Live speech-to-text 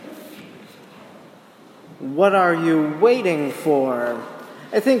What are you waiting for?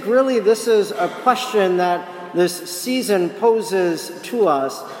 I think really this is a question that this season poses to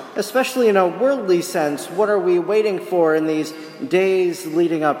us, especially in a worldly sense. What are we waiting for in these days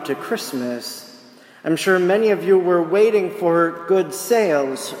leading up to Christmas? I'm sure many of you were waiting for good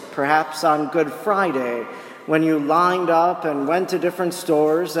sales, perhaps on Good Friday, when you lined up and went to different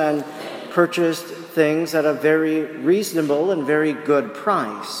stores and purchased things at a very reasonable and very good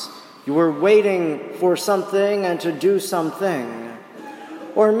price. You were waiting for something and to do something.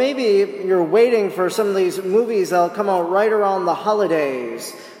 Or maybe you're waiting for some of these movies that'll come out right around the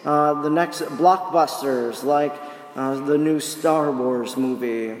holidays, the next blockbusters like the new Star Wars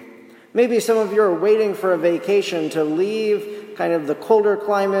movie. Maybe some of you are waiting for a vacation to leave kind of the colder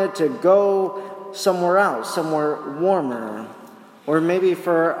climate to go somewhere else, somewhere warmer. Or maybe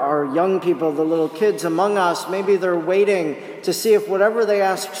for our young people, the little kids among us, maybe they're waiting to see if whatever they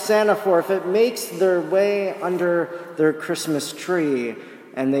ask Santa for, if it makes their way under their Christmas tree,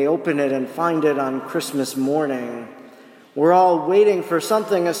 and they open it and find it on Christmas morning. We're all waiting for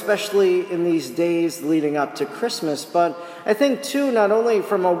something, especially in these days leading up to Christmas. But I think, too, not only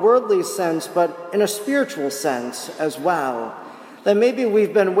from a worldly sense, but in a spiritual sense as well, that maybe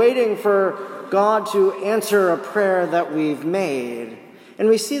we've been waiting for God to answer a prayer that we've made. And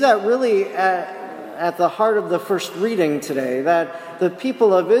we see that really at the heart of the first reading today, that the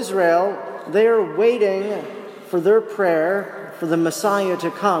people of Israel, they're waiting for their prayer, for the Messiah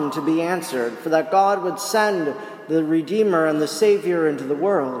to come, to be answered, for that God would send the Redeemer and the Savior into the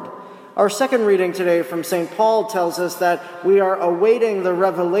world. Our second reading today from St. Paul tells us that we are awaiting the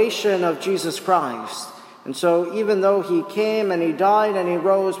revelation of Jesus Christ. And so even though he came and he died and he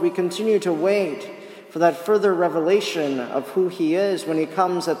rose, we continue to wait for that further revelation of who he is when he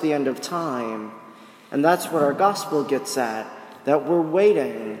comes at the end of time. And that's what our gospel gets at, that we're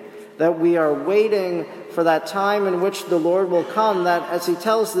waiting, that we are waiting for that time in which the Lord will come, that as he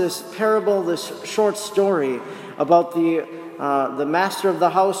tells this parable, this short story about the master of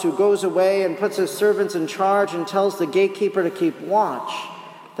the house who goes away and puts his servants in charge and tells the gatekeeper to keep watch,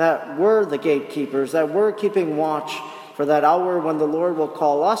 that we're the gatekeepers, that we're keeping watch for that hour when the Lord will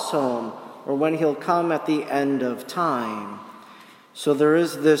call us home or when he'll come at the end of time. So there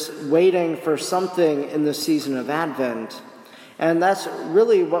is this waiting for something in the season of Advent. And that's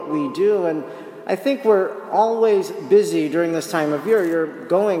really what we do. And I think we're always busy during this time of year. You're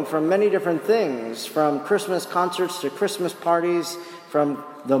going from many different things, from Christmas concerts to Christmas parties, from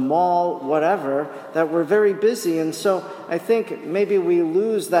the mall, whatever, that we're very busy. And so I think maybe we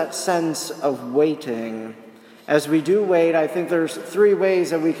lose that sense of waiting. As we do wait, I think there's three ways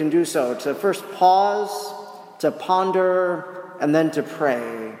that we can do so. To first pause, to ponder, and then to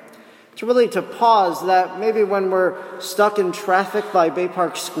pray. To pause, that maybe when we're stuck in traffic by Bay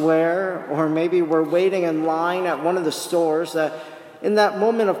Park Square, or maybe we're waiting in line at one of the stores, that in that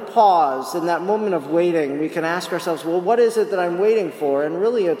moment of pause, in that moment of waiting, we can ask ourselves, well, what is it that I'm waiting for? And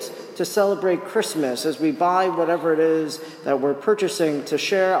really it's to celebrate Christmas as we buy whatever it is that we're purchasing to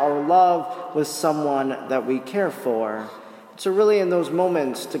share our love with someone that we care for. So really in those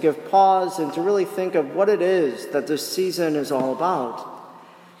moments to give pause and to really think of what it is that this season is all about.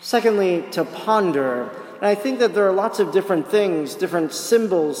 Secondly, to ponder. And I think that there are lots of different things, different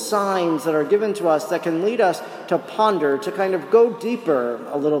symbols, signs that are given to us that can lead us to ponder, to kind of go deeper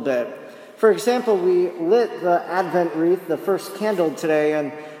a little bit. For example, we lit the Advent wreath, the first candle today,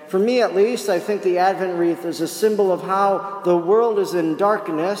 and for me at least, I think the Advent wreath is a symbol of how the world is in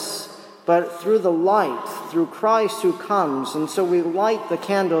darkness, but through the light, through Christ who comes. And so we light the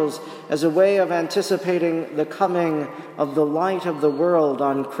candles as a way of anticipating the coming of the light of the world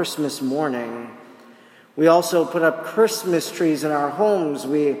on Christmas morning. We also put up Christmas trees in our homes.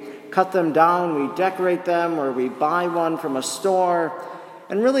 We cut them down, we decorate them, or we buy one from a store.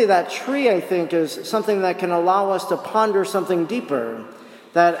 And really that tree, I think, is something that can allow us to ponder something deeper.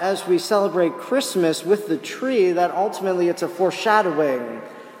 That as we celebrate Christmas with the tree, that ultimately it's a foreshadowing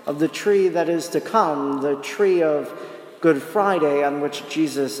of the tree that is to come, the tree of Good Friday on which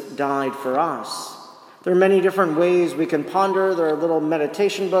Jesus died for us. There are many different ways we can ponder. There are little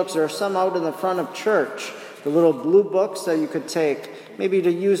meditation books. There are some out in the front of church, the little blue books that you could take, maybe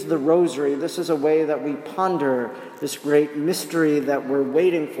to use the rosary. This is a way that we ponder this great mystery that we're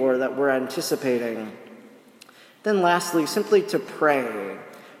waiting for, that we're anticipating. Then lastly, simply to pray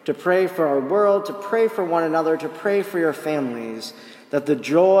for our world, to pray for one another, to pray for your families, that the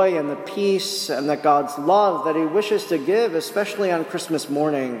joy and the peace and that God's love that he wishes to give, especially on Christmas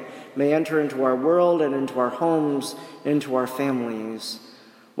morning, may enter into our world and into our homes, into our families.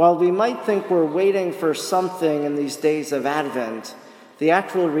 While we might think we're waiting for something in these days of Advent, The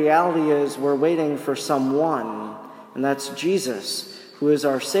actual reality is we're waiting for someone, and that's Jesus, who is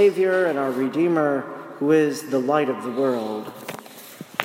our Savior and our Redeemer, who is the light of the world.